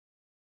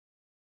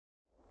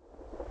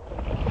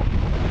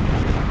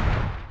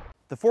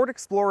The Ford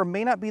Explorer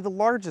may not be the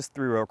largest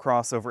three-row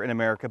crossover in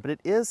America, but it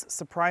is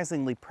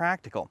surprisingly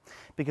practical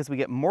because we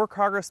get more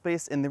cargo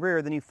space in the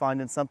rear than you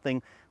find in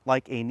something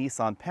like a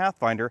Nissan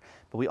Pathfinder,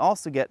 but we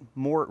also get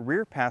more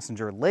rear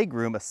passenger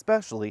legroom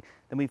especially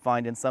than we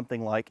find in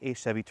something like a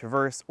Chevy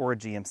Traverse or a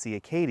GMC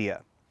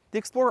Acadia. The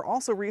Explorer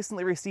also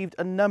recently received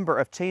a number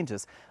of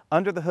changes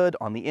under the hood,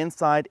 on the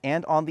inside,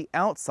 and on the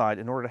outside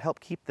in order to help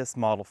keep this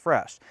model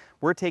fresh.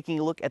 We're taking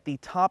a look at the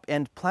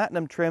top-end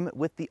Platinum trim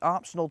with the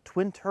optional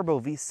twin-turbo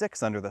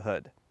V6 under the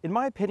hood. In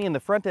my opinion, the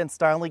front-end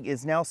styling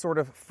is now sort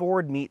of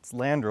Ford meets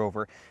Land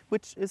Rover,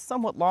 which is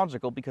somewhat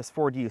logical because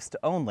Ford used to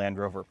own Land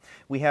Rover.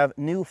 We have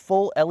new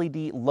full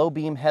LED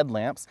low-beam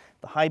headlamps.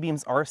 The high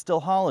beams are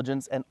still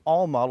halogens, and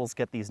all models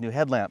get these new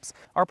headlamps.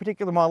 Our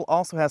particular model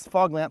also has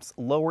fog lamps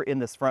lower in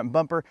this front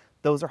bumper.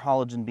 Those are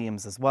halogen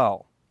beams as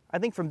well. I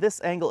think from this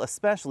angle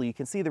especially, you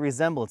can see the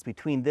resemblance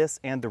between this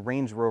and the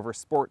Range Rover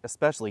Sport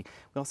especially.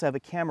 We also have a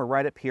camera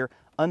right up here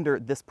under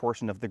this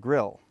portion of the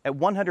grille. At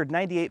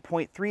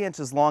 198.3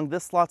 inches long,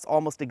 this slots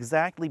almost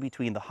exactly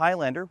between the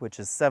Highlander,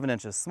 which is 7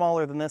 inches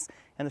smaller than this,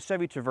 and the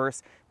Chevy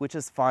Traverse, which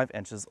is 5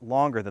 inches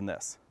longer than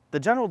this. The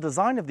general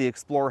design of the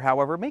Explorer,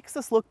 however, makes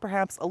this look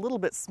perhaps a little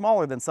bit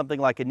smaller than something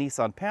like a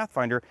Nissan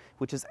Pathfinder,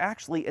 which is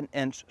actually an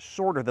inch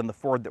shorter than the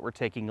Ford that we're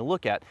taking a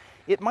look at.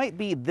 It might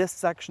be this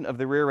section of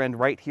the rear end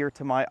right here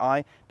to my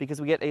eye, because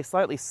we get a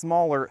slightly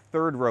smaller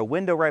third row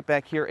window right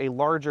back here, a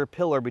larger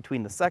pillar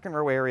between the second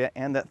row area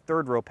and that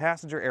third row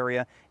passenger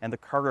area and the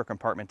cargo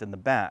compartment in the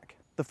back.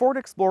 The Ford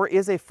Explorer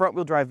is a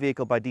front-wheel drive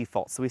vehicle by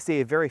default, so we see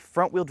a very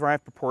front-wheel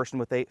drive proportion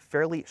with a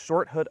fairly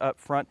short hood up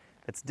front.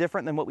 It's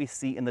different than what we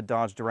see in the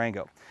Dodge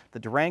Durango. The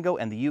Durango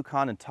and the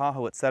Yukon and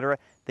Tahoe, etc.,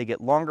 they get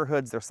longer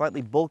hoods. They're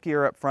slightly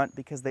bulkier up front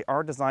because they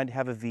are designed to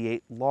have a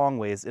V8 long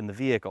ways in the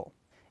vehicle.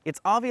 It's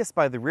obvious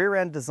by the rear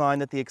end design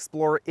that the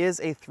Explorer is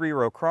a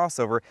three-row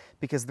crossover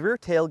because the rear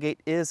tailgate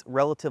is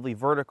relatively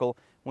vertical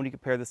when you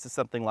compare this to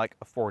something like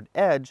a Ford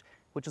Edge,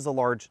 which is a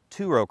large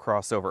two-row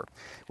crossover.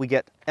 We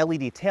get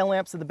LED tail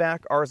lamps in the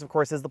back. Ours, of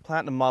course, is the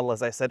Platinum model,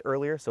 as I said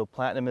earlier, so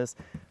Platinum is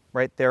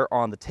right there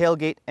on the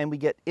tailgate, and we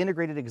get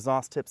integrated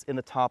exhaust tips in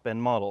the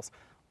top-end models.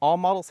 All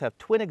models have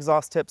twin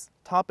exhaust tips.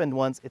 Top-end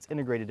ones, it's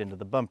integrated into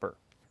the bumper.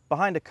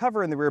 Behind a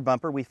cover in the rear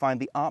bumper, we find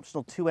the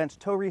optional 2-inch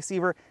tow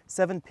receiver,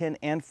 7-pin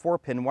and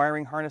 4-pin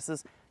wiring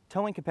harnesses.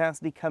 Towing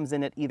capacity comes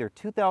in at either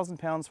 2,000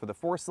 pounds for the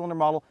 4-cylinder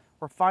model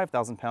or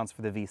 5,000 pounds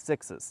for the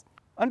V6s.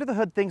 Under the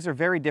hood, things are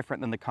very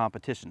different than the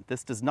competition.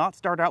 This does not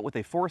start out with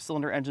a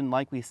 4-cylinder engine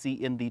like we see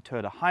in the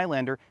Toyota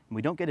Highlander, and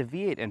we don't get a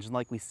V8 engine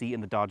like we see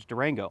in the Dodge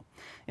Durango.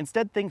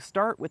 Instead, things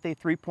start with a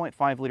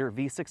 3.5-liter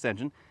V6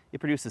 engine. It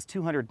produces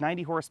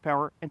 290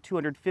 horsepower and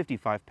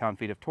 255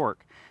 pound-feet of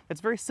torque.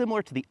 That's very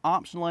similar to the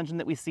optional engine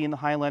that we see in the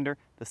Highlander,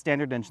 the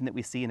standard engine that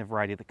we see in a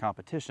variety of the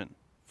competition.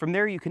 From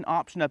there, you can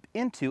option up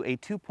into a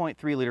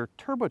 2.3-liter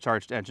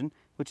turbocharged engine,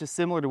 which is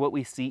similar to what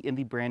we see in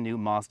the brand new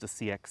Mazda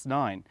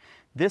CX-9.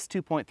 This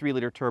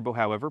 2.3-liter turbo,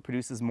 however,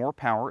 produces more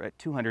power at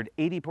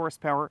 280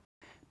 horsepower,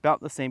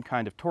 about the same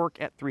kind of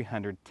torque at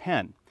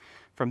 310.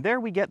 From there,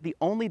 we get the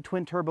only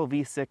twin-turbo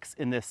V6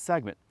 in this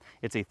segment.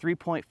 It's a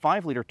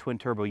 3.5-liter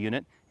twin-turbo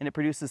unit, and it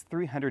produces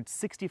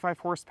 365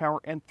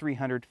 horsepower and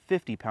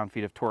 350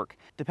 pound-feet of torque.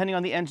 Depending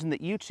on the engine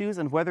that you choose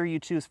and whether you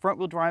choose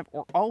front-wheel drive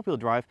or all-wheel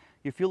drive,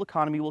 your fuel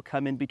economy will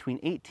come in between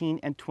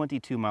 18 and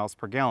 22 miles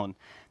per gallon.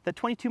 That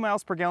 22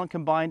 miles per gallon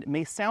combined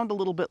may sound a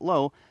little bit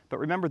low, but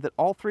remember that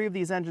all three of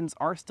these engines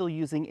are still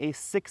using a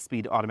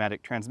 6-speed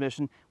automatic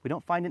transmission. We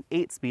don't find an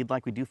 8-speed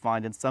like we do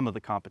find in some of the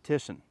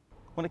competition.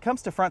 When it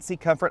comes to front seat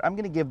comfort, I'm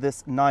going to give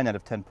this 9 out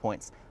of 10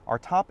 points. Our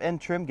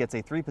top-end trim gets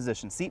a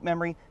 3-position seat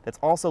memory that's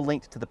also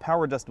linked to the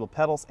power adjustable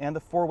pedals and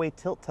the 4-way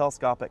tilt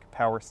telescopic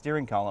power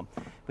steering column.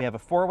 We have a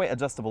 4-way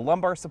adjustable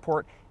lumbar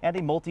support and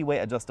a multi-way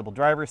adjustable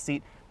driver's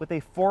seat with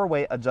a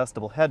 4-way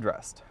adjustable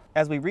headrest.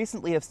 As we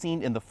recently have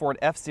seen in the Ford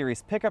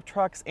F-Series pickup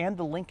trucks and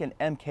the Lincoln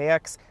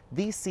MKX,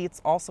 these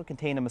seats also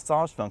contain a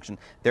massage function.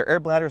 There are air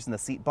bladders in the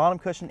seat bottom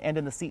cushion and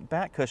in the seat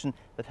back cushion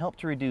that help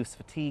to reduce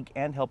fatigue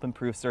and help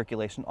improve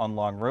circulation on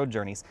long road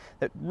journeys.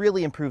 That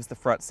really improves the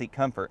front seat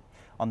comfort.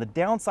 On the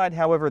downside,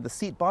 however, the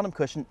seat bottom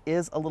cushion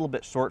is a little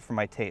bit short for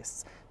my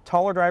tastes.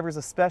 Taller drivers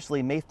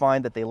especially may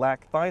find that they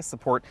lack thigh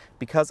support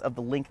because of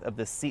the length of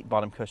this seat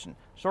bottom cushion.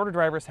 Shorter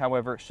drivers,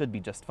 however, should be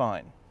just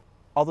fine.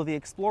 Although the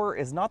Explorer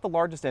is not the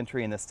largest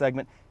entry in this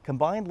segment,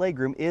 combined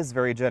legroom is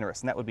very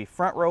generous, and that would be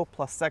front row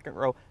plus second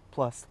row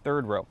plus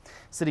third row.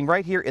 Sitting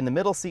right here in the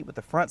middle seat with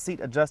the front seat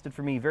adjusted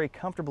for me very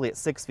comfortably at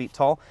 6 feet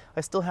tall,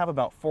 I still have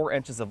about 4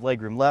 inches of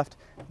legroom left.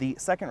 The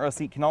second row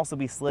seat can also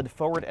be slid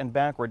forward and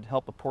backward to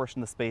help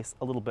apportion the space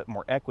a little bit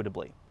more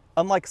equitably.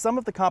 Unlike some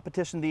of the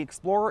competition, the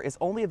Explorer is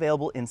only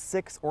available in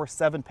 6 or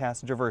 7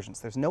 passenger versions.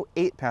 There's no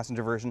 8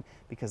 passenger version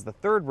because the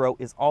third row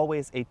is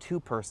always a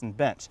 2-person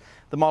bench.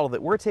 The model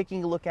that we're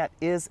taking a look at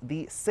is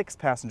the 6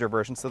 passenger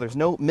version, so there's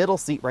no middle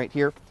seat right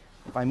here.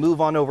 If I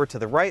move on over to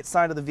the right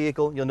side of the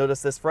vehicle, you'll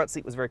notice this front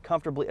seat was very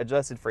comfortably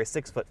adjusted for a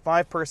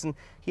 6'5" person.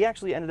 He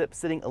actually ended up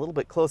sitting a little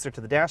bit closer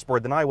to the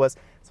dashboard than I was,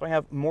 so I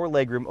have more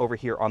legroom over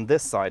here on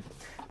this side.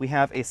 We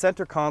have a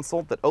center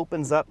console that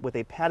opens up with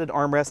a padded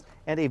armrest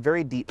and a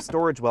very deep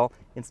storage well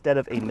instead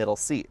of a middle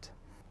seat.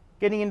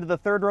 Getting into the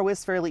third row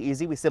is fairly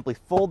easy. We simply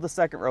fold the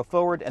second row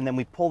forward, and then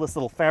we pull this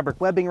little fabric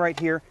webbing right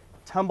here,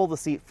 tumble the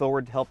seat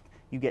forward to help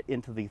you get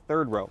into the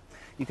third row.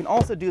 You can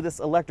also do this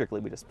electrically.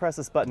 We just press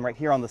this button right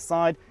here on the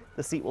side.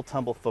 The seat will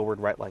tumble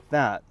forward right like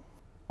that.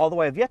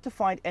 Although I have yet to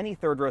find any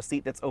third row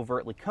seat that's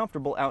overtly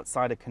comfortable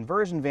outside a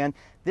conversion van,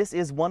 this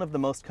is one of the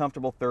most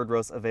comfortable third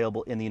rows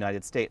available in the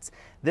United States.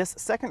 This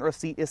second row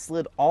seat is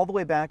slid all the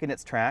way back in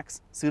its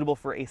tracks, suitable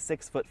for a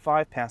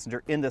 6'5"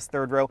 passenger in this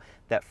third row.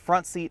 That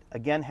front seat,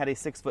 again, had a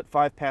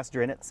 6'5"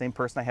 passenger in it, same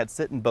person I had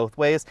sitting both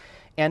ways.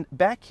 And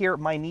back here,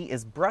 my knee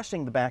is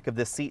brushing the back of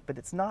this seat, but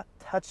it's not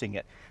touching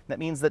it. That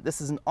means that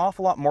this is an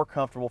awful lot more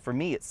comfortable for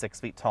me at 6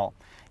 feet tall.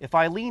 If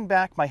I lean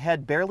back, my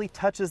head barely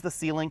touches the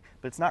ceiling,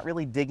 but it's not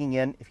really digging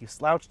in. If you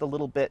slouched a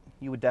little bit,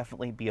 you would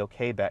definitely be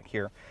okay back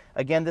here.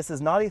 Again, this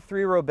is not a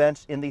 3-row bench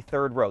in the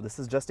third row. This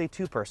is just a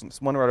 2-person.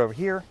 Just one right over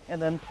here, and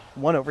then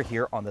one over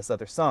here on this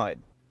other side.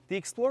 The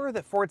Explorer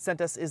that Ford sent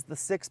us is the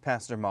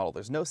 6-passenger model.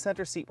 There's no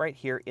center seat right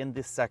here in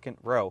this second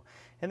row,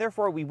 and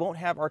therefore we won't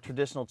have our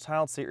traditional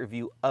child seat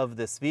review of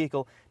this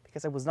vehicle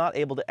because I was not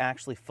able to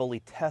actually fully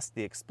test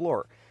the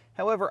Explorer.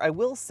 However, I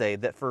will say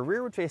that for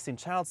rearward-facing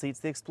child seats,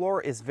 the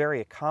Explorer is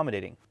very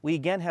accommodating. We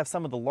again have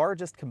some of the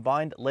largest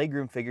combined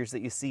legroom figures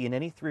that you see in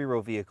any 3-row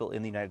vehicle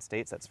in the United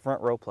States. That's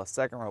front row plus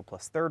second row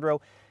plus third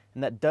row,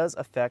 and that does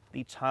affect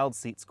the child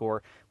seat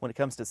score when it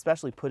comes to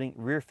especially putting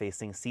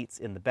rear-facing seats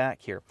in the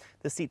back here.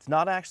 This seat's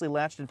not actually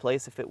latched in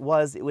place. If it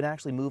was, it would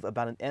actually move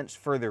about an inch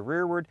further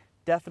rearward,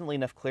 definitely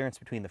enough clearance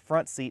between the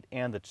front seat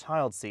and the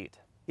child seat.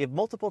 If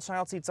multiple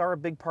child seats are a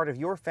big part of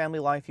your family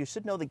life, you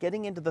should know that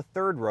getting into the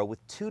third row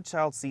with 2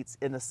 child seats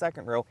in the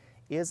second row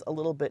is a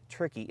little bit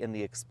tricky in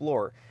the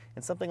Explorer.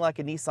 In something like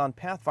a Nissan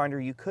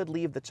Pathfinder, you could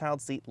leave the child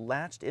seat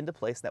latched into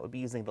place, that would be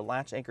using the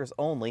latch anchors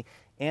only,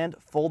 and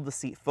fold the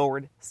seat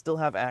forward, still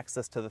have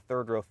access to the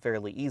third row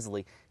fairly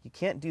easily. You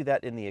can't do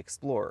that in the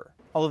Explorer.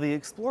 Although the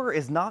Explorer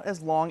is not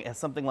as long as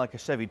something like a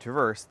Chevy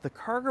Traverse, the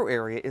cargo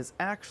area is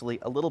actually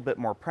a little bit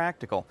more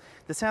practical.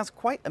 This has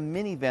quite a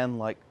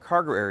minivan-like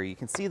cargo area. You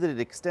can see that it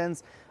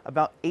extends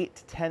about 8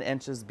 to 10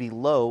 inches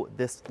below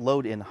this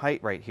load-in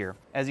height right here.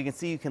 As you can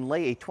see, you can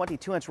lay a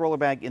 22-inch roller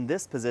bag in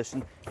this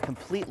position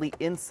completely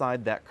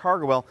inside that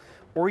cargo well,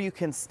 or you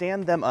can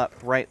stand them up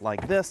right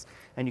like this,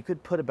 and you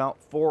could put about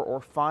 4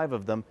 or 5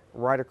 of them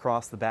right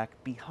across the back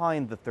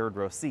behind the third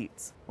row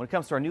seats. When it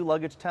comes to our new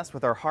luggage test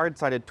with our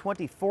hard-sided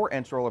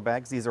 24-inch roller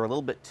bags, these are a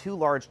little bit too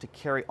large to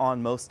carry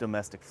on most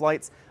domestic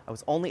flights. I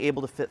was only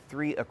able to fit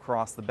 3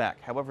 across the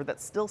back. However,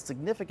 that's still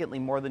significantly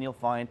more than you'll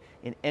find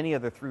in any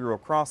other 3-row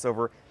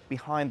crossover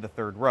behind the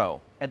third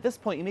row. At this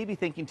point, you may be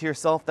thinking to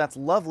yourself, that's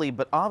lovely,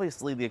 but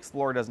obviously the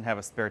Explorer doesn't have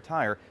a spare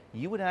tire.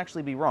 You would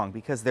actually be wrong,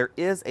 because there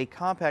is a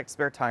compact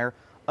spare tire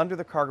under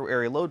the cargo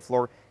area load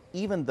floor,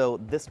 even though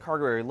this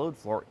cargo area load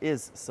floor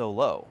is so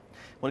low.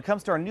 When it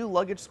comes to our new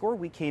luggage score,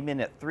 we came in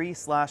at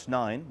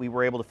 3/9. We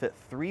were able to fit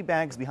 3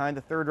 bags behind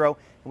the third row,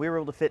 and we were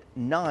able to fit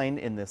 9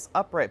 in this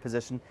upright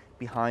position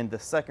behind the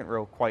second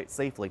row quite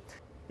safely.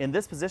 In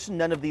this position,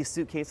 none of these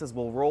suitcases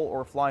will roll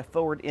or fly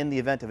forward in the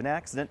event of an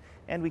accident,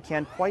 and we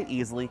can quite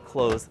easily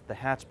close the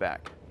hatchback.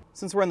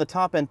 Since we're in the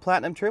top-end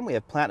Platinum trim, we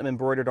have Platinum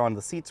embroidered on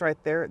the seats right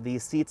there.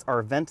 These seats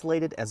are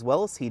ventilated as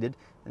well as heated,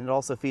 and it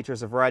also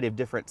features a variety of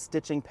different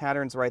stitching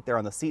patterns right there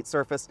on the seat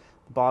surface,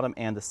 the bottom,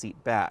 and the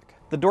seat back.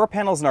 The door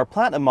panels in our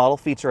Platinum model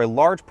feature a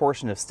large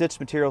portion of stitched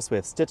materials. We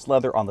have stitched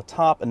leather on the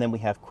top, and then we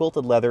have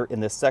quilted leather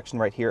in this section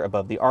right here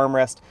above the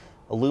armrest,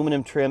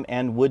 aluminum trim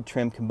and wood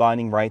trim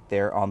combining right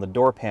there on the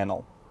door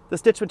panel. The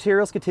stitch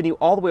materials continue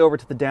all the way over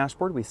to the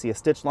dashboard. We see a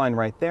stitch line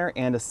right there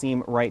and a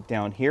seam right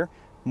down here.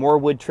 More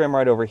wood trim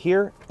right over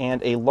here,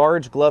 and a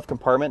large glove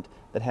compartment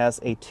that has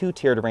a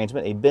 2-tiered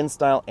arrangement, a bin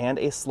style and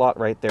a slot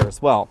right there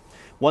as well.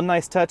 One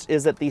nice touch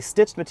is that the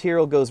stitched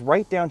material goes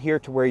right down here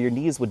to where your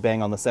knees would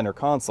bang on the center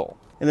console.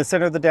 In the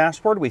center of the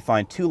dashboard, we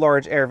find 2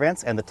 large air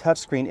vents and the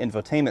touchscreen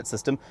infotainment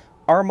system.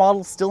 Our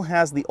model still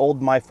has the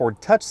old MyFord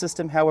Touch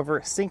system,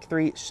 however, Sync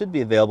 3 should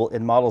be available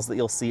in models that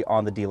you'll see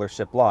on the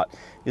dealership lot.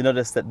 You'll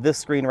notice that this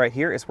screen right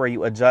here is where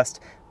you adjust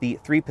the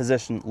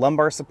 3-position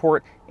lumbar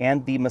support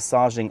and the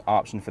massaging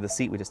option for the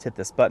seat. We just hit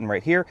this button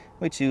right here.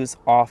 We choose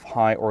off,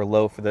 high, or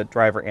low for the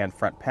driver and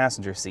front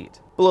passenger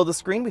seat. Below the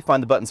screen, we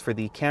find the buttons for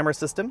the camera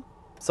system,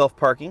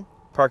 self-parking,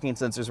 parking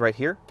sensors right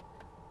here,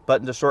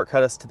 button to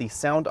shortcut us to the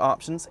sound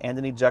options, and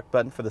an eject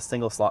button for the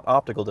single-slot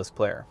optical disc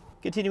player.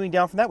 Continuing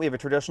down from that, we have a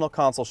traditional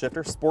console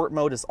shifter. Sport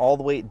mode is all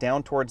the way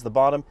down towards the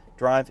bottom.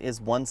 Drive is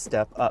 1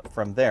 step up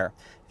from there.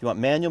 If you want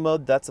manual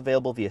mode, that's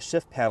available via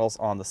shift paddles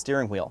on the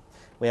steering wheel.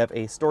 We have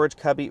a storage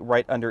cubby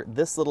right under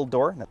this little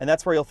door, and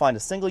that's where you'll find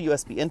a single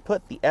USB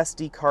input, the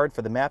SD card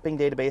for the mapping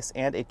database,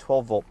 and a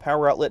 12-volt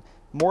power outlet.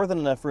 More than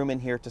enough room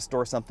in here to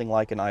store something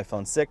like an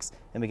iPhone 6,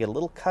 and we get a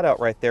little cutout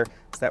right there,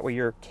 so that way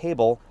your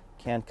cable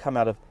can come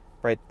out of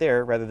right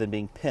there rather than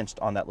being pinched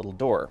on that little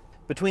door.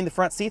 Between the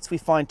front seats, we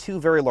find two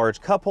very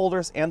large cup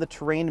holders and the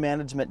terrain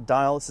management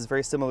dial. This is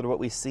very similar to what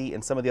we see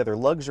in some of the other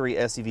luxury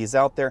SUVs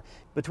out there.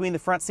 Between the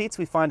front seats,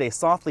 we find a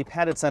softly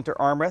padded center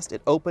armrest.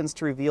 It opens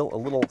to reveal a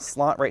little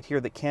slot right here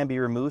that can be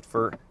removed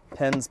for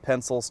pens,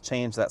 pencils,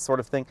 change, that sort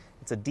of thing.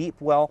 It's a deep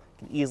well,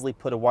 you can easily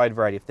put a wide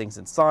variety of things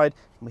inside.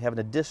 And we have an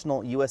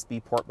additional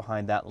USB port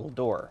behind that little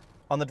door.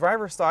 On the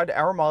driver's side,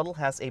 our model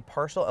has a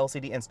partial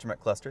LCD instrument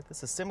cluster.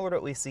 This is similar to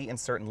what we see in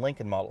certain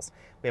Lincoln models.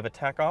 We have a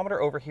tachometer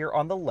over here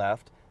on the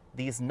left.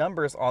 These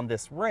numbers on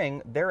this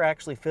ring, they're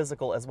actually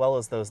physical as well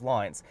as those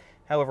lines.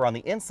 However, on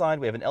the inside,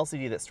 we have an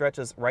LCD that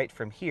stretches right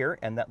from here,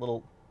 and that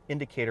little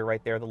indicator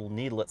right there, the little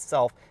needle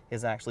itself,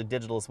 is actually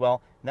digital as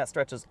well, and that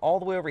stretches all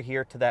the way over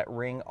here to that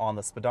ring on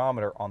the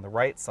speedometer on the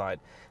right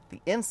side.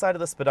 The inside of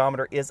the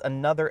speedometer is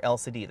another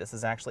LCD. This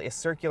is actually a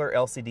circular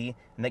LCD,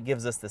 and that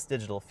gives us this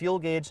digital fuel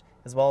gauge,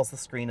 as well as the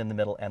screen in the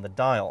middle and the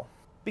dial.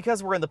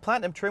 Because we're in the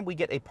Platinum trim, we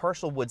get a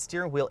partial wood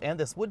steering wheel, and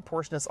this wood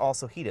portion is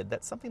also heated.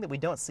 That's something that we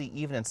don't see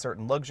even in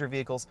certain luxury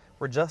vehicles,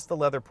 where just the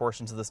leather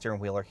portions of the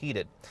steering wheel are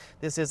heated.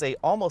 This is a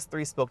almost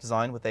three-spoke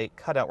design with a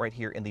cutout right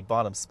here in the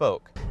bottom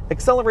spoke.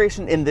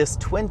 Acceleration in this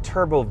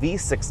twin-turbo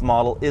V6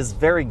 model is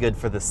very good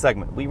for this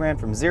segment. We ran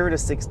from 0 to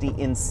 60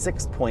 in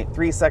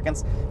 6.3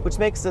 seconds, which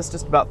makes this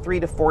just about 3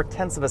 to 4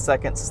 tenths of a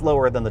second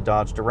slower than the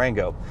Dodge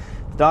Durango.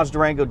 The Dodge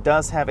Durango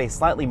does have a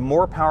slightly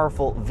more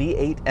powerful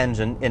V8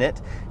 engine in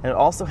it, and it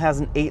also has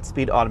an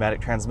 8-speed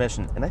automatic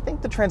transmission. And I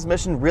think the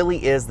transmission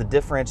really is the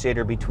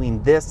differentiator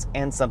between this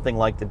and something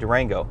like the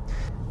Durango.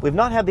 We've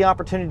not had the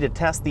opportunity to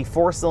test the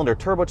 4-cylinder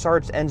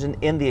turbocharged engine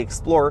in the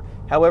Explorer.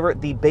 However,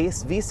 the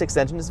base V6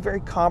 engine is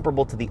very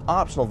comparable to the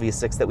optional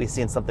V6 that we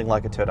see in something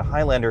like a Toyota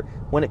Highlander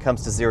when it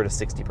comes to 0 to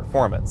 60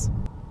 performance.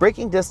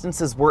 Braking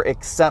distances were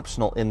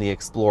exceptional in the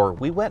Explorer.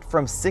 We went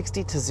from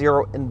 60 to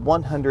 0 in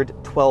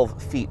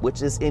 112 feet,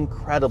 which is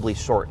incredibly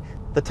short.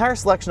 The tire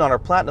selection on our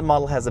Platinum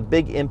model has a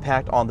big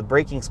impact on the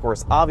braking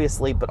scores,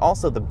 obviously, but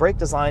also the brake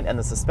design and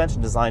the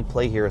suspension design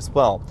play here as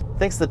well.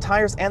 Thanks to the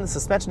tires and the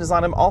suspension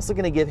design, I'm also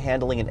going to give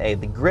handling an A.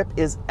 The grip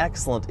is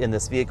excellent in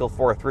this vehicle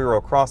for a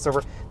three-row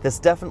crossover. This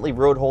definitely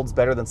road holds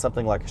better than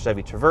something like a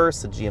Chevy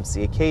Traverse, a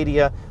GMC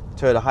Acadia, a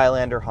Toyota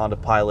Highlander, Honda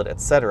Pilot,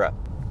 etc.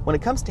 When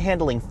it comes to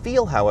handling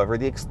feel, however,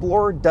 the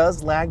Explorer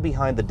does lag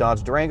behind the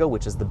Dodge Durango,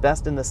 which is the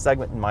best in this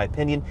segment in my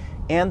opinion,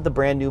 and the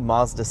brand new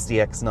Mazda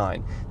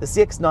CX-9. The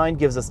CX-9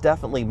 gives us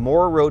definitely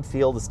more road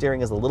feel. The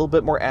steering is a little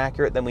bit more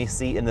accurate than we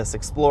see in this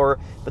Explorer,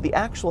 but the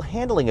actual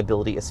handling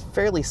ability is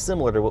fairly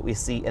similar to what we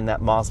see in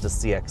that Mazda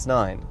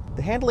CX-9.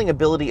 The handling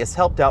ability is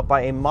helped out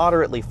by a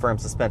moderately firm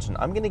suspension.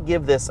 I'm going to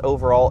give this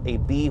overall a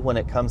B when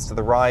it comes to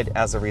the ride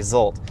as a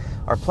result.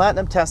 Our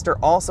Platinum tester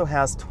also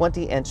has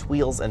 20-inch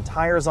wheels and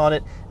tires on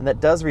it, and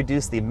that does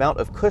reduce the amount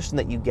of cushion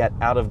that you get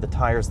out of the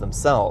tires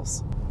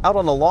themselves. Out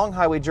on a long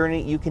highway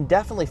journey, you can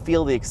definitely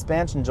feel the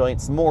expansion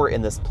joints more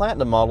in this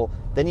Platinum model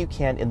than you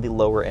can in the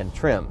lower end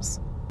trims.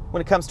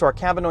 When it comes to our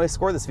cabin noise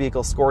score, this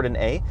vehicle scored an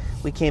A.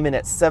 We came in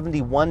at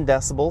 71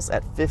 decibels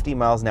at 50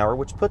 miles an hour,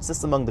 which puts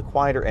us among the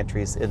quieter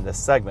entries in this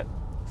segment.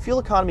 Fuel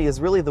economy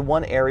is really the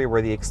one area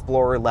where the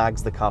Explorer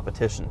lags the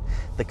competition.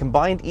 The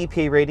combined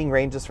EPA rating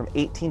ranges from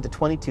 18 to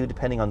 22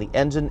 depending on the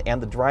engine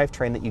and the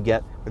drivetrain that you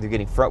get, whether you're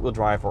getting front-wheel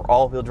drive or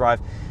all-wheel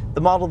drive.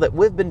 The model that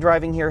we've been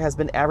driving here has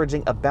been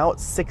averaging about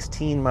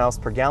 16 miles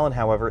per gallon,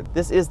 however.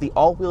 This is the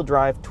all-wheel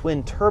drive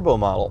twin-turbo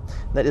model.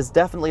 That is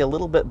definitely a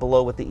little bit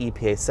below what the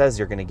EPA says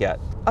you're going to get.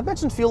 I've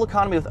mentioned fuel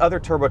economy with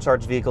other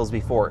turbocharged vehicles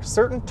before.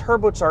 Certain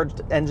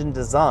turbocharged engine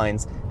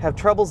designs have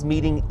troubles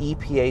meeting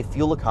EPA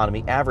fuel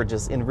economy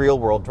averages in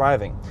real-world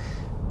driving.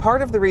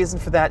 Part of the reason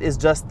for that is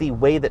just the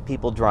way that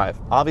people drive.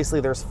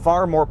 Obviously, there's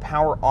far more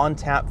power on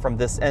tap from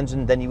this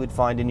engine than you would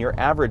find in your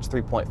average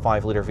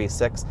 3.5-liter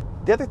V6.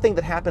 The other thing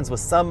that happens with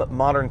some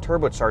modern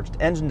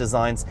turbocharged engine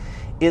designs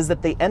is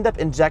that they end up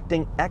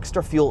injecting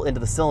extra fuel into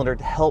the cylinder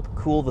to help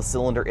cool the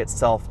cylinder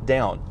itself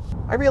down.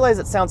 I realize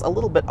it sounds a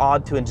little bit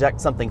odd to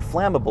inject something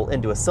flammable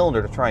into a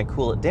cylinder to try and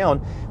cool it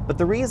down, but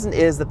the reason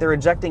is that they're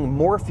injecting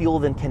more fuel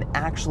than can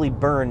actually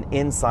burn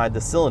inside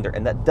the cylinder,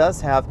 and that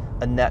does have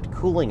a net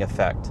cooling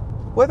effect.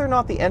 Whether or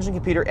not the engine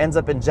computer ends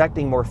up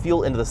injecting more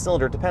fuel into the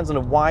cylinder depends on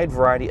a wide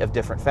variety of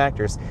different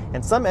factors,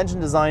 and some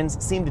engine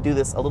designs seem to do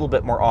this a little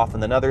bit more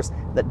often than others.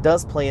 That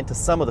does play into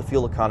some of the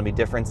fuel economy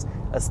difference,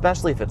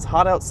 especially if it's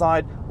hot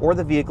outside or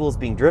the vehicle is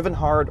being driven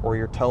hard or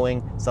you're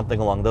towing, something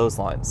along those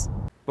lines.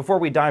 Before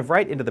we dive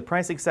right into the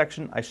pricing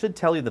section, I should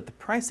tell you that the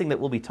pricing that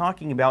we'll be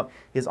talking about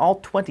is all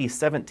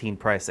 2017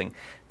 pricing.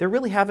 There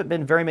really haven't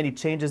been very many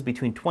changes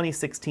between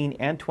 2016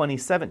 and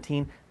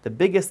 2017. The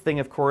biggest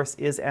thing, of course,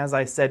 is, as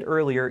I said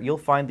earlier, you'll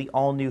find the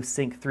all-new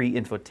Sync 3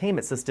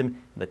 infotainment system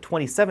in the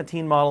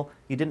 2017 model.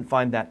 You didn't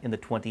find that in the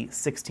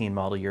 2016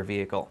 model year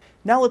vehicle.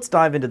 Now let's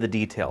dive into the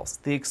details.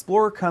 The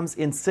Explorer comes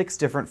in 6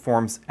 different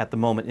forms at the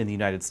moment in the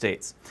United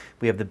States.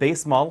 We have the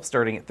base model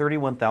starting at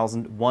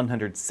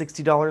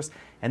 $31,160,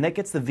 and that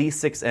gets the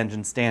V6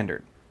 engine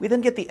standard. We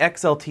then get the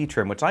XLT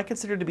trim, which I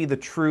consider to be the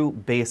true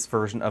base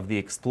version of the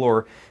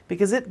Explorer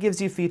because it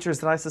gives you features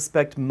that I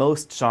suspect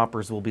most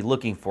shoppers will be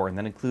looking for, and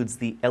that includes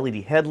the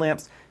LED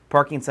headlamps,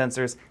 parking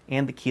sensors,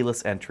 and the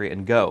keyless entry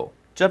and go.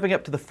 Jumping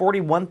up to the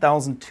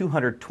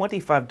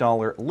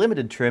 $41,225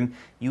 limited trim,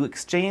 you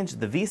exchange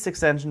the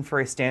V6 engine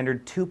for a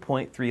standard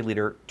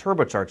 2.3-liter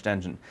turbocharged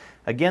engine.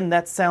 Again,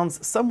 that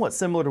sounds somewhat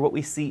similar to what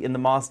we see in the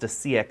Mazda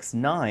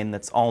CX-9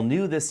 that's all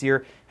new this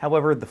year.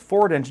 However, the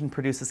Ford engine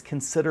produces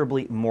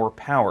considerably more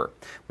power.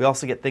 We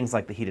also get things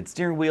like the heated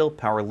steering wheel,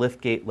 power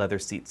liftgate, leather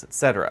seats,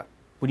 etc.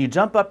 When you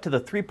jump up to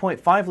the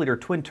 3.5-liter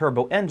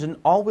twin-turbo engine,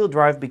 all-wheel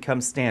drive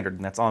becomes standard,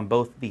 and that's on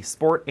both the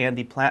Sport and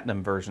the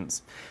Platinum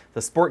versions.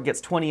 The Sport gets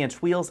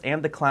 20-inch wheels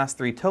and the Class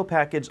 3 tow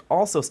package,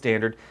 also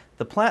standard.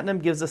 The Platinum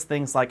gives us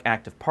things like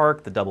active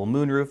park, the double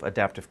moonroof,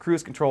 adaptive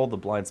cruise control, the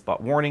blind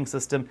spot warning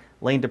system,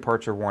 lane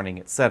departure warning,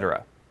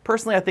 etc.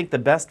 Personally, I think the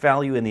best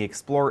value in the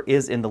Explorer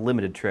is in the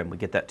limited trim. We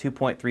get that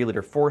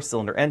 2.3-liter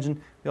four-cylinder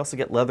engine. We also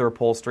get leather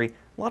upholstery,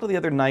 a lot of the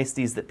other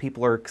niceties that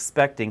people are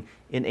expecting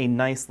in a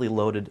nicely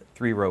loaded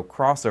three-row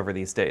crossover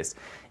these days.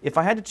 If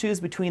I had to choose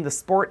between the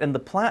Sport and the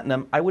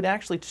Platinum, I would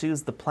actually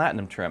choose the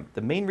Platinum trim.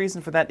 The main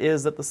reason for that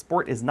is that the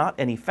Sport is not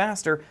any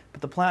faster,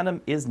 but the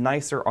Platinum is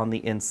nicer on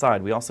the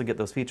inside. We also get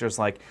those features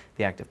like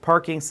the active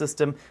parking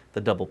system, the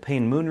double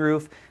pane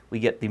moonroof. We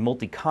get the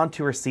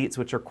multi-contour seats,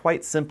 which are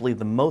quite simply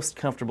the most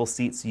comfortable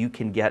seats you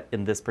can get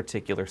in this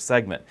particular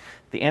segment.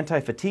 The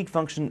anti-fatigue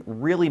function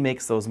really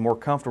makes those more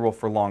comfortable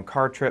for long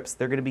car trips.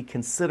 They're going to be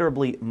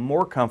considerably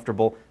more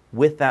comfortable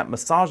with that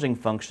massaging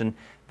function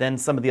than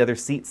some of the other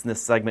seats in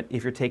this segment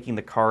if you're taking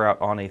the car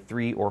out on a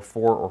 3 or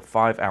 4 or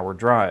 5 hour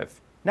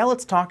drive. Now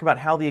let's talk about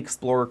how the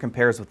Explorer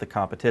compares with the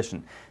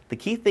competition. The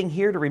key thing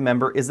here to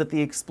remember is that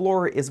the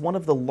Explorer is one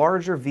of the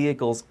larger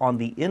vehicles on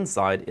the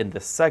inside in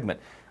this segment.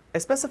 I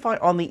specify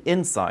on the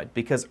inside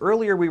because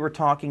earlier we were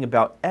talking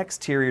about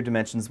exterior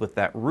dimensions with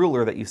that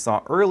ruler that you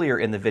saw earlier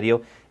in the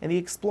video, and the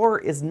Explorer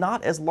is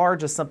not as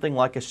large as something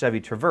like a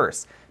Chevy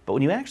Traverse. But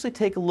when you actually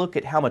take a look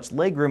at how much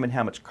legroom and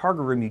how much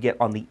cargo room you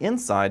get on the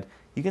inside,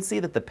 you can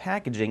see that the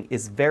packaging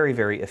is very,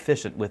 very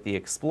efficient with the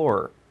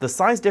Explorer. The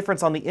size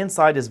difference on the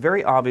inside is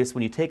very obvious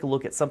when you take a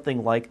look at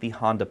something like the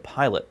Honda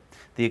Pilot.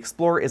 The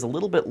Explorer is a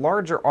little bit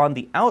larger on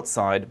the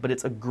outside, but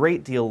it's a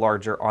great deal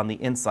larger on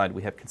the inside.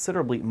 We have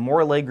considerably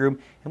more legroom,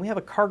 and we have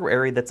a cargo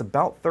area that's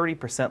about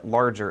 30%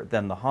 larger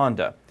than the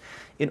Honda.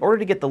 In order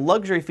to get the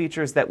luxury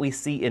features that we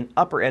see in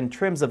upper-end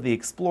trims of the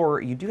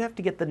Explorer, you do have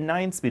to get the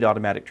 9-speed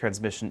automatic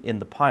transmission in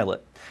the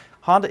Pilot.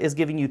 Honda is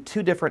giving you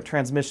 2 different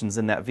transmissions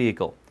in that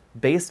vehicle.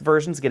 Base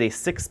versions get a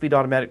 6-speed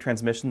automatic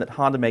transmission that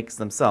Honda makes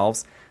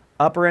themselves.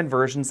 Upper-end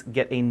versions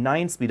get a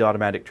 9-speed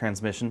automatic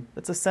transmission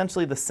that's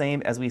essentially the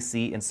same as we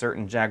see in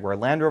certain Jaguar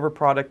Land Rover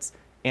products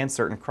and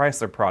certain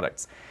Chrysler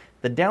products.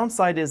 The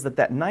downside is that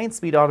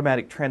 9-speed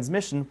automatic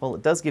transmission, while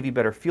it does give you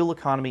better fuel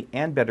economy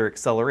and better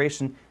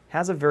acceleration,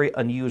 has a very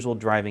unusual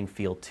driving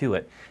feel to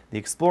it. The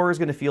Explorer is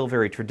going to feel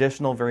very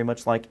traditional, very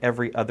much like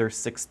every other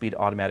 6-speed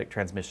automatic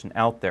transmission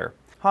out there.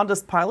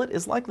 Honda's Pilot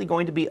is likely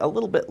going to be a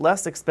little bit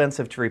less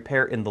expensive to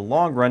repair in the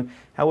long run.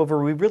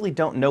 However, we really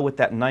don't know what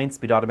that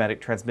 9-speed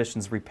automatic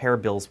transmission's repair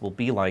bills will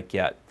be like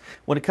yet.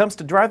 When it comes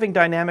to driving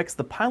dynamics,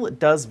 the Pilot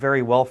does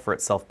very well for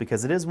itself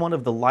because it is one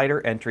of the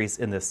lighter entries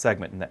in this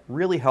segment, and that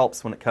really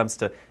helps when it comes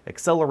to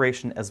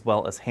acceleration as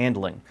well as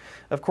handling.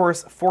 Of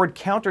course, Ford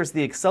counters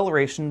the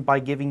acceleration by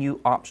giving you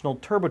optional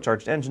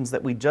turbocharged engines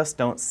that we just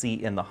don't see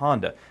in the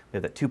Honda. We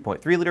have the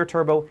 2.3-liter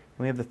turbo, and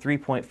we have the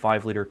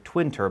 3.5-liter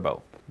twin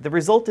turbo. The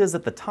result is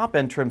that the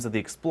top-end trims of the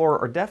Explorer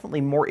are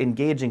definitely more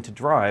engaging to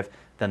drive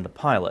than the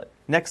Pilot.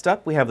 Next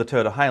up, we have the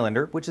Toyota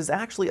Highlander, which is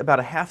actually about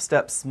a half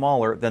step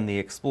smaller than the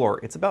Explorer.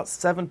 It's about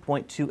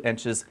 7.2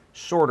 inches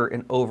shorter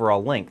in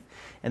overall length.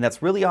 And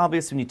that's really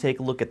obvious when you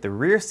take a look at the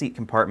rear seat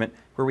compartment,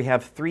 where we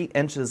have 3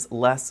 inches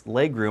less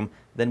legroom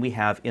than we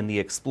have in the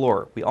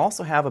Explorer. We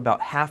also have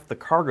about half the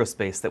cargo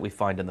space that we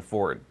find in the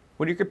Ford.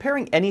 When you're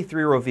comparing any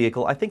 3-row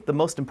vehicle, I think the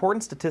most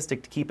important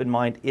statistic to keep in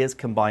mind is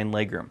combined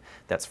legroom.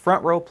 That's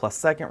front row plus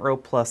second row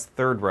plus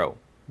third row.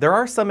 There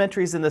are some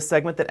entries in this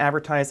segment that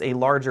advertise a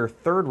larger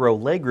third row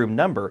legroom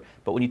number,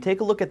 but when you take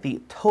a look at the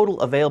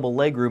total available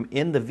legroom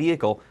in the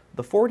vehicle,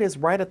 the Ford is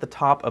right at the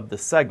top of the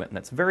segment, and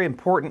that's very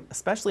important,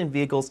 especially in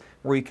vehicles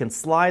where you can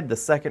slide the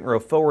second row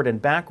forward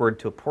and backward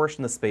to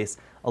apportion the space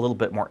a little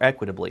bit more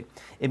equitably.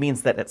 It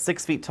means that at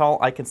 6 feet tall,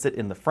 I can sit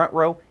in the front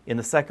row, in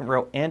the second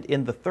row, and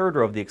in the third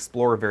row of the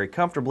Explorer very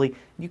comfortably.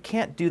 You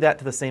can't do that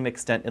to the same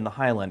extent in the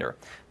Highlander.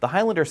 The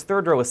Highlander's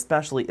third row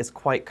especially is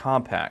quite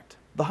compact.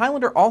 The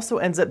Highlander also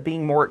ends up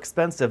being more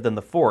expensive than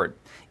the Ford.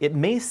 It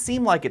may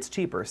seem like it's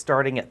cheaper,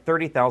 starting at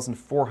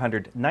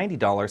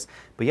 $30,490,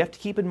 but you have to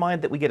keep in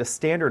mind that we get a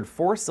standard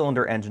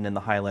 4-cylinder engine in the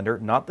Highlander,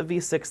 not the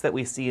V6 that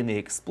we see in the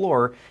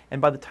Explorer, and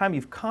by the time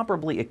you've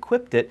comparably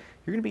equipped it,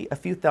 you're going to be a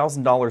few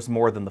 $1,000s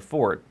more than the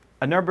Ford.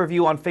 A number of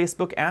you on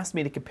Facebook asked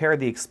me to compare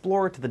the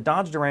Explorer to the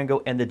Dodge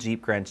Durango and the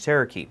Jeep Grand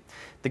Cherokee.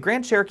 The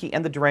Grand Cherokee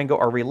and the Durango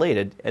are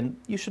related, and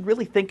you should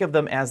really think of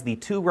them as the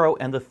 2-row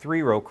and the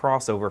 3-row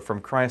crossover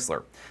from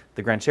Chrysler.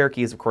 The Grand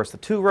Cherokee is of course the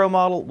 2-row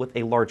model with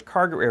a large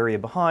cargo area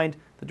behind.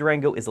 The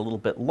Durango is a little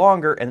bit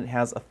longer and it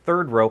has a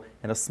 3rd row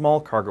and a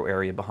small cargo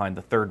area behind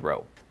the 3rd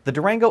row. The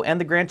Durango and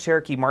the Grand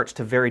Cherokee march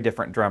to very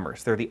different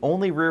drummers. They're the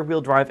only rear-wheel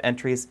drive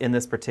entries in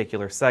this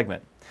particular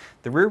segment.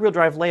 The rear-wheel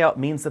drive layout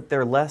means that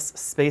they're less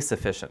space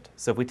efficient.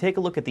 So if we take a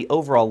look at the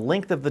overall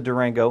length of the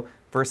Durango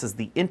versus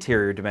the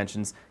interior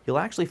dimensions, you'll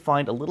actually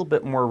find a little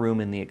bit more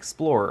room in the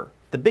Explorer.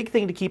 The big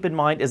thing to keep in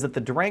mind is that the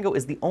Durango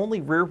is the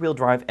only rear-wheel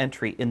drive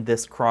entry in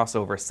this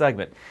crossover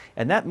segment,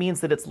 and that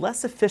means that it's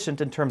less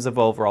efficient in terms of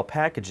overall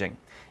packaging.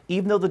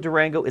 Even though the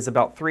Durango is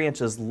about 3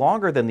 inches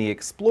longer than the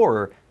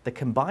Explorer, the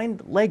combined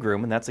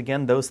legroom, and that's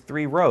again those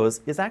 3 rows,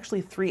 is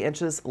actually 3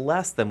 inches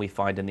less than we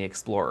find in the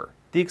Explorer.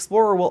 The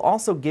Explorer will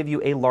also give you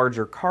a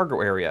larger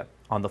cargo area.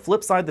 On the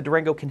flip side, the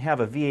Durango can have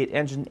a V8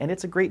 engine, and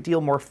it's a great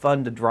deal more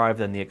fun to drive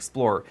than the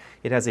Explorer.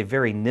 It has a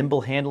very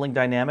nimble handling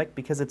dynamic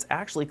because it's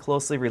actually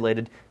closely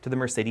related to the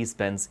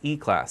Mercedes-Benz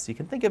E-Class. You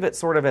can think of it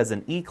sort of as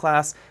an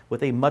E-Class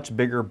with a much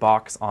bigger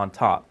box on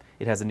top.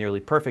 It has a nearly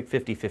perfect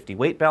 50-50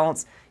 weight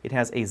balance. It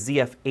has a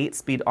ZF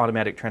 8-speed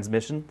automatic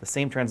transmission, the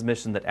same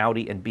transmission that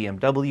Audi and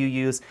BMW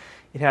use.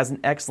 It has an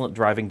excellent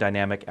driving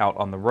dynamic out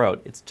on the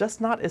road. It's just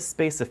not as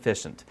space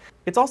efficient.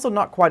 It's also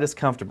not quite as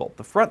comfortable.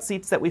 The front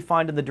seats that we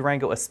find in the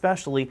Durango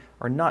especially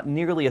are not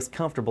nearly as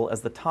comfortable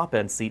as the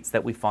top-end seats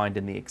that we find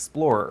in the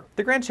Explorer.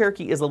 The Grand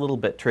Cherokee is a little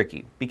bit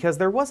tricky because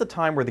there was a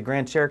time where the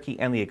Grand Cherokee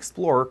and the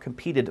Explorer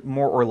competed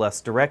more or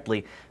less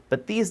directly,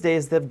 but these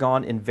days they've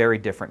gone in very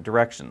different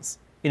directions.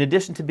 In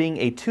addition to being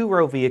a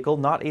 2-row vehicle,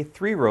 not a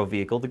 3-row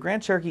vehicle, the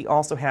Grand Cherokee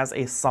also has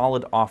a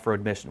solid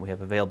off-road mission. We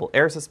have available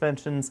air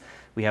suspensions,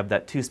 we have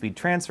that 2-speed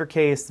transfer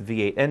case,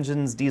 V8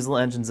 engines, diesel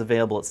engines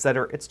available,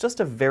 etc. It's just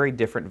a very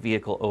different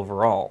vehicle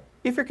overall.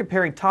 If you're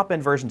comparing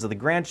top-end versions of the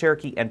Grand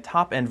Cherokee and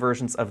top-end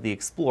versions of the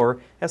Explorer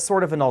as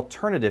sort of an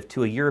alternative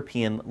to a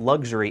European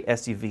luxury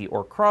SUV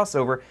or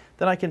crossover,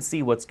 then I can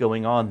see what's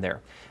going on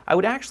there. I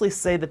would actually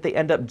say that they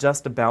end up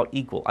just about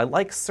equal. I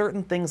like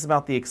certain things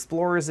about the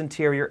Explorer's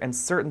interior and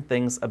certain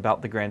things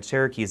about the Grand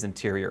Cherokee's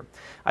interior.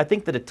 I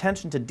think that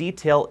attention to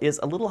detail is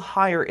a little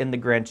higher in the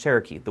Grand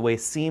Cherokee. The way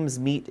seams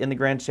meet in the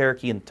Grand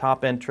Cherokee and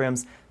top-end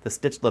trims, the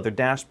stitched leather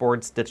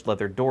dashboard, stitched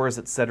leather doors,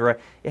 etc.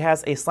 It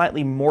has a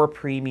slightly more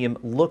premium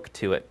look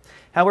to it.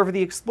 However,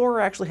 the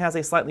Explorer actually has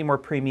a slightly more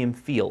premium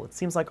feel. It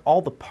seems like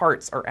all the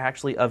parts are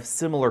actually of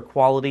similar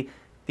quality.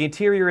 The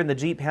interior in the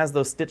Jeep has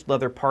those stitched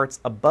leather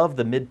parts above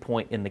the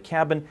midpoint in the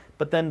cabin,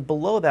 but then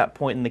below that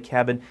point in the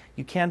cabin,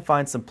 you can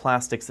find some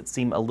plastics that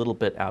seem a little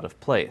bit out of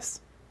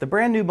place. The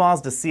brand new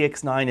Mazda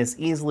CX-9 is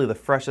easily the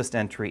freshest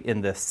entry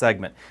in this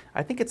segment.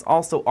 I think it's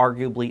also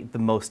arguably the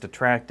most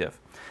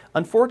attractive.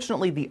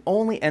 Unfortunately, the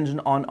only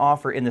engine on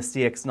offer in the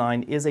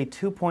CX-9 is a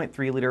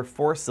 2.3-liter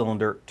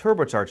 4-cylinder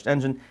turbocharged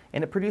engine,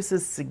 and it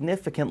produces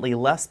significantly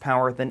less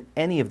power than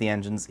any of the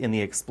engines in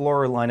the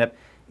Explorer lineup,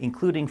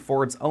 including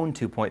Ford's own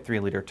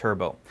 2.3-liter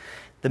turbo.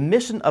 The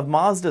mission of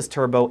Mazda's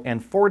turbo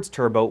and Ford's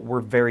turbo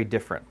were very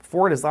different.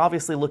 Ford is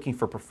obviously looking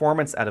for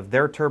performance out of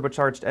their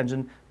turbocharged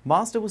engine.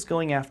 Mazda was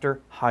going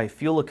after high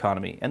fuel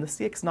economy, and the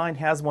CX-9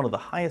 has one of the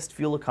highest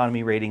fuel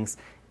economy ratings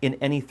in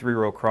any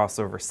 3-row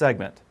crossover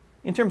segment.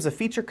 In terms of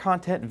feature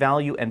content,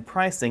 value, and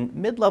pricing,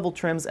 mid-level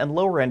trims and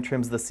lower-end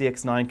trims of the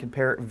CX-9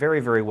 compare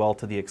very, very well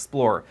to the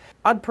Explorer.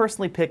 I'd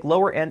personally pick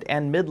lower-end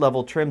and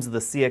mid-level trims of the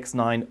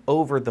CX-9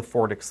 over the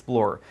Ford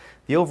Explorer.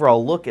 The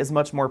overall look is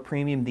much more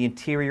premium, the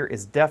interior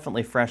is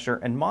definitely fresher,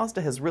 and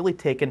Mazda has really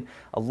taken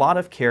a lot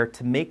of care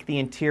to make the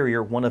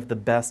interior one of the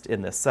best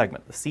in this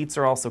segment. The seats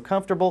are also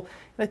comfortable,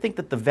 and I think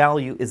that the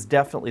value is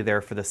definitely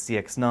there for the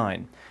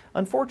CX-9.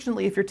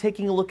 Unfortunately, if you're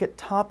taking a look at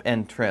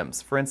top-end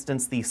trims, for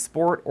instance the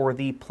Sport or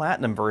the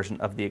Platinum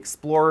version of the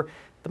Explorer,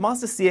 the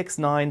Mazda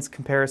CX-9's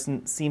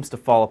comparison seems to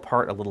fall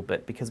apart a little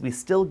bit because we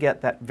still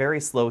get that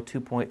very slow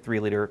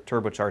 2.3-liter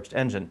turbocharged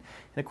engine.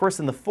 And of course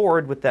in the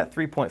Ford, with that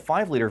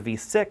 3.5-liter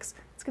V6,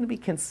 it's going to be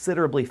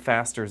considerably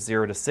faster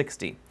 0 to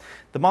 60.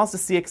 The Mazda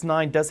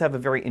CX-9 does have a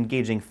very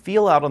engaging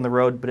feel out on the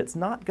road, but it's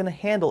not going to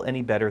handle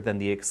any better than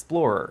the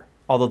Explorer.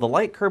 Although the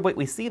light curb weight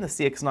we see in the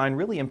CX-9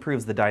 really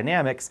improves the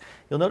dynamics,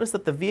 you'll notice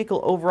that the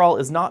vehicle overall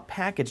is not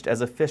packaged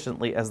as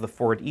efficiently as the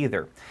Ford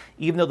either.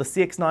 Even though the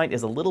CX-9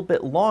 is a little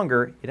bit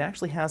longer, it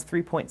actually has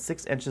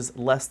 3.6 inches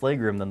less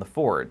legroom than the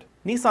Ford.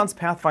 Nissan's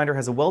Pathfinder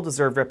has a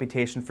well-deserved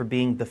reputation for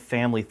being the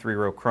family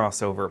 3-row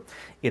crossover.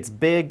 It's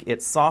big,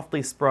 it's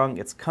softly sprung,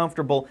 it's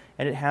comfortable,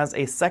 and it has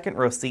a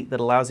second-row seat that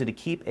allows you to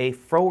keep a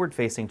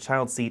forward-facing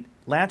child seat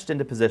latched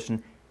into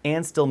position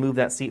and still move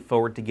that seat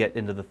forward to get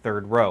into the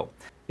 3rd row.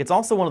 It's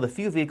also one of the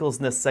few vehicles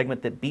in this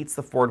segment that beats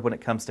the Ford when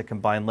it comes to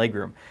combined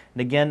legroom.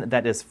 And again,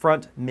 that is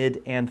front,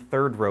 mid, and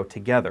 3rd row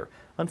together.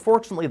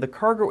 Unfortunately, the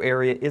cargo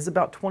area is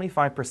about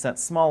 25%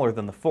 smaller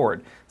than the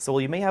Ford, so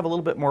while you may have a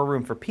little bit more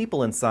room for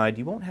people inside,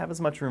 you won't have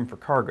as much room for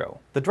cargo.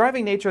 The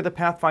driving nature of the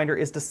Pathfinder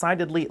is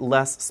decidedly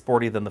less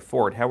sporty than the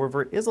Ford.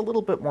 However, it is a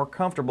little bit more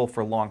comfortable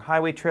for long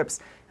highway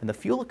trips, and the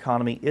fuel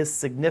economy is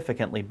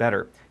significantly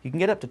better. You can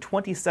get up to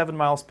 27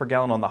 miles per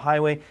gallon on the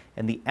highway,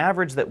 and the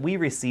average that we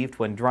received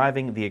when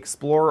driving the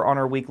Explorer on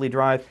our weekly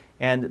drive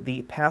and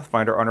the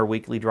Pathfinder on our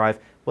weekly drive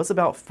was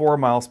about 4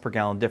 miles per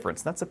gallon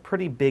difference. That's a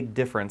pretty big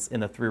difference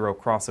in a three-row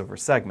crossover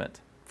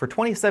segment. For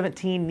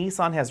 2017,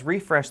 Nissan has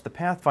refreshed the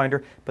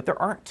Pathfinder, but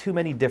there aren't too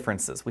many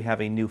differences. We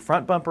have a new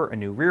front bumper, a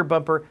new rear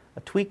bumper,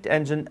 a tweaked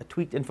engine, a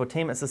tweaked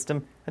infotainment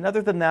system, and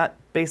other than that,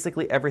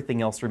 basically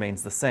everything else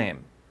remains the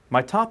same.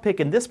 My top pick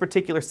in this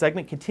particular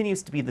segment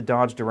continues to be the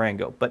Dodge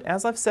Durango, but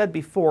as I've said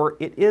before,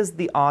 it is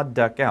the odd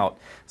duck out.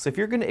 So if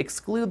you're going to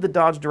exclude the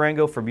Dodge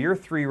Durango from your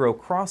three-row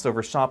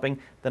crossover shopping,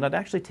 then I'd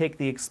actually take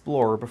the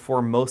Explorer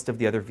before most of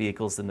the other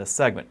vehicles in this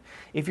segment.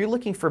 If you're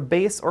looking for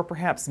base or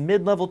perhaps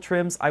mid-level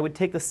trims, I would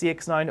take the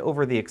CX-9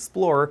 over the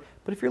Explorer,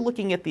 but if you're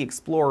looking at the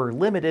Explorer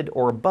Limited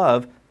or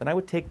above, then I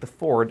would take the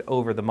Ford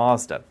over the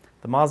Mazda.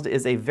 The Mazda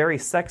is a very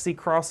sexy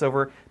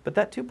crossover, but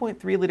that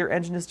 2.3-liter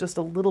engine is just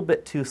a little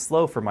bit too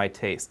slow for my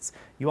tastes.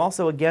 You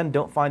also, again,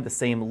 don't find the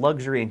same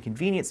luxury and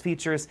convenience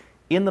features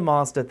in the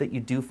Mazda that you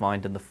do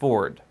find in the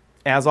Ford.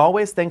 As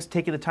always, thanks for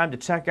taking the time to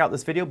check out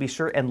this video. Be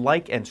sure and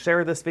like and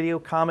share this video.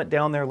 Comment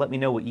down there. Let me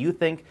know what you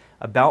think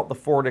about the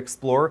Ford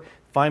Explorer.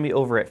 Find me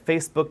over at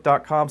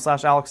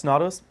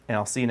facebook.com/AlexNautos, and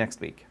I'll see you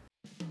next week.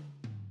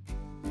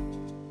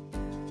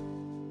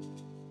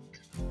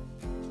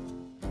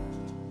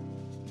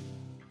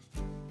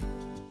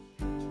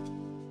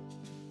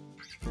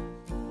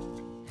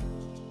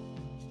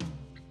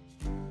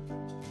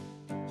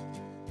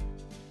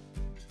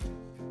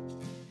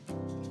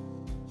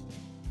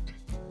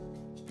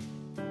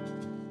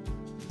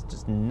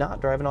 Just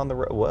not driving on the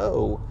road.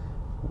 Whoa,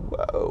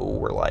 whoa,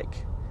 we're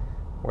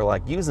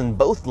like using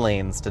both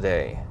lanes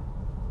today.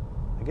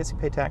 I guess you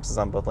pay taxes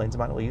on both lanes, you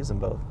might as well use them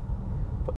both.